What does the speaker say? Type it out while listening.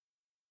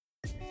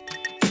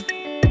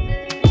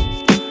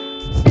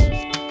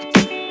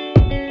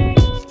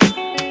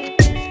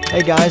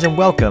Hey guys, and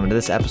welcome to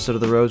this episode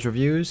of the Rose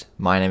Reviews.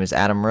 My name is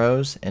Adam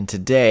Rose, and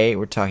today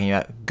we're talking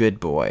about Good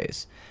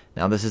Boys.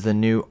 Now, this is the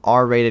new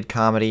R-rated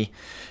comedy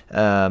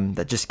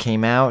that just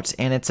came out,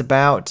 and it's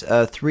about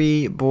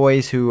three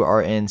boys who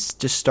are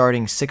just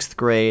starting 6th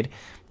grade,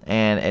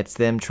 and it's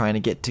them trying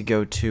to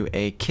go to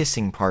a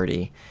kissing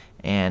party,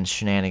 and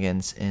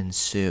shenanigans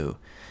ensue.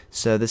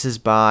 So this is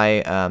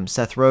by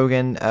Seth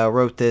Rogen,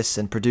 wrote this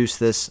and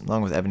produced this,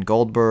 along with Evan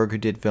Goldberg, who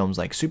did films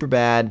like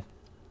Superbad,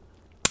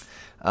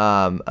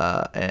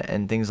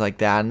 and things like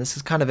that, and this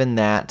is kind of in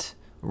that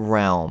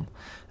realm.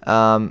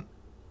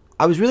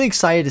 I was really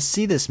excited to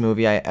see this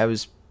movie. I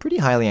was pretty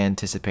highly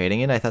anticipating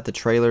it. I thought the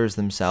trailers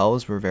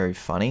themselves were very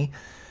funny.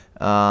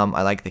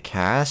 I like the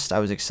cast. I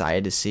was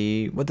excited to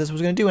see what this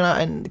was going to do,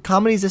 and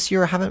comedies this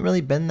year haven't really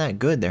been that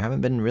good. There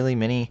haven't been really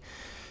many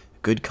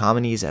good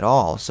comedies at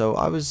all, so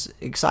I was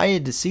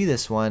excited to see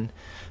this one.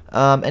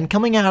 And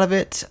coming out of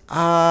it,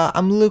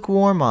 I'm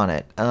lukewarm on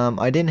it.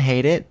 I didn't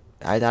hate it.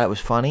 I thought it was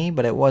funny,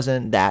 but it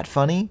wasn't that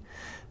funny.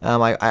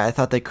 I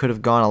thought they could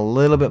have gone a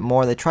little bit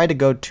more. They tried to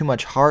go too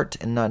much heart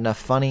and not enough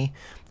funny,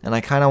 and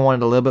I kind of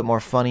wanted a little bit more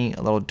funny,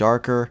 a little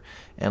darker,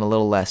 and a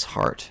little less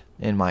heart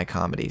in my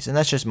comedies. And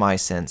that's just my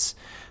sense.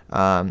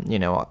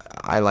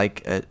 I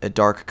like a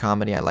dark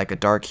comedy. I like a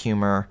dark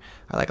humor.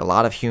 I like a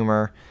lot of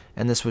humor.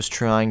 And this was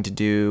trying to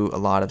do a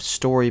lot of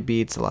story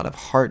beats, a lot of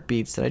heart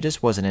beats that I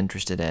just wasn't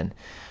interested in.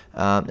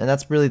 And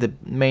that's really the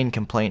main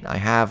complaint I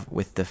have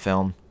with the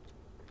film.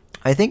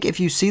 I think if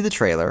you see the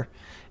trailer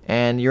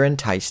and you're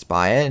enticed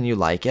by it and you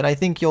like it, I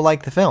think you'll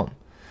like the film.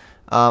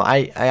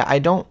 I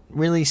don't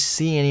really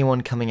see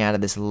anyone coming out of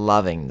this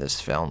loving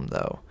this film,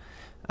 though,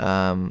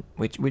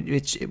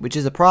 which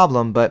is a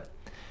problem. But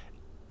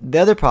the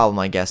other problem,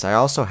 I guess, I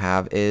also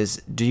have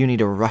is, do you need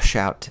to rush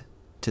out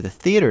to the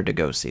theater to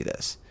go see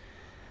this?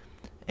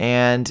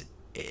 And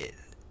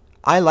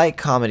I like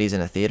comedies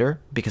in a theater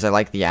because I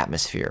like the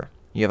atmosphere.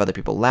 You have other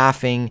people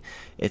laughing.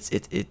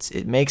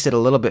 It makes it a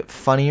little bit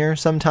funnier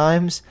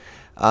sometimes.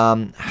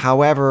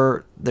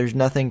 However, there's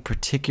nothing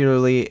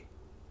particularly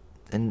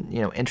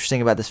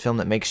interesting about this film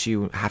that makes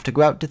you have to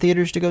go out to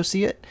theaters to go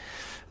see it.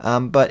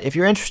 But if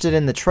you're interested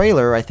in the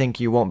trailer, I think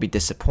you won't be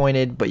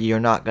disappointed, but you're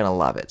not going to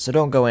love it. So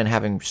don't go in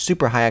having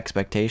super high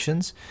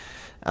expectations.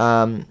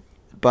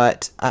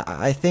 But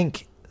I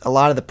think a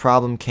lot of the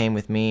problem came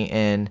with me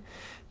in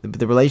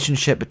the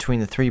relationship between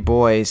the three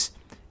boys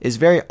is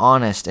very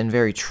honest and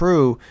very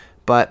true,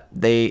 but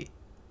they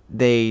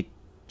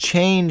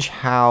change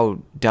how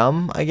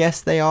dumb, I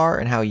guess, they are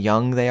and how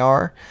young they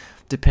are,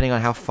 depending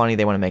on how funny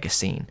they want to make a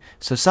scene.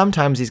 So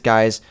sometimes these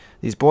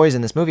boys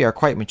in this movie are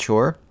quite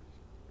mature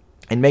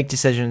and make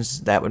decisions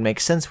that would make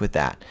sense with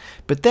that.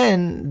 But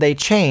then they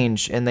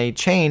change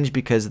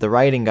because the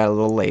writing got a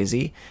little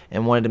lazy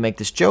and wanted to make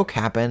this joke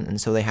happen,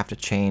 and so they have to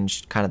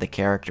change kind of the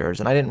characters.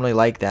 And I didn't really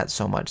like that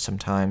so much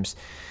sometimes.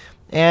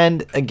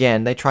 And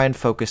again, they try and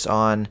focus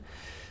on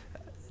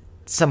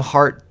some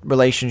heart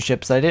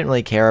relationships that I didn't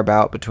really care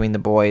about between the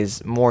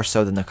boys, more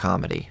so than the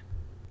comedy.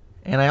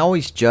 And I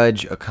always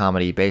judge a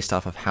comedy based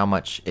off of how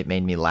much it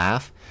made me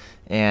laugh.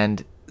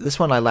 And this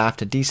one I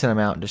laughed a decent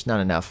amount, just not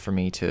enough for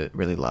me to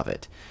really love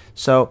it.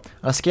 So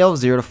on a scale of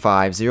 0 to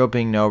 5, 0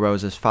 being no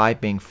roses,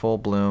 5 being full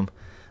bloom,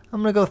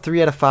 I'm going to go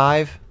 3 out of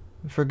 5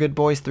 for Good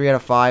Boys, 3 out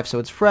of 5. So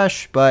it's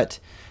fresh, but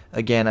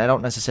again, I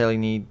don't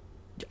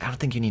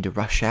think you need to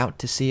rush out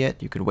to see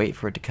it. You could wait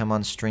for it to come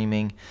on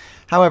streaming.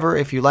 However,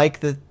 if you like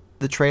the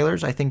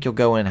trailers, I think you'll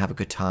go in and have a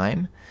good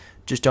time.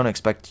 Just don't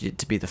expect it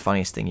to be the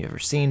funniest thing you've ever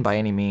seen by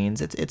any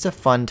means. It's a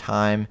fun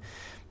time.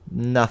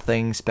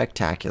 Nothing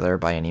spectacular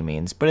by any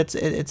means, but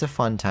it's a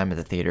fun time at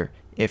the theater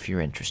if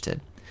you're interested.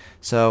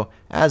 So,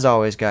 as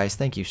always, guys,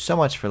 thank you so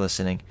much for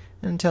listening.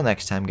 And until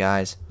next time,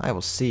 guys, I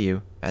will see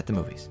you at the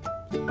movies.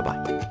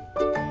 Bye-bye.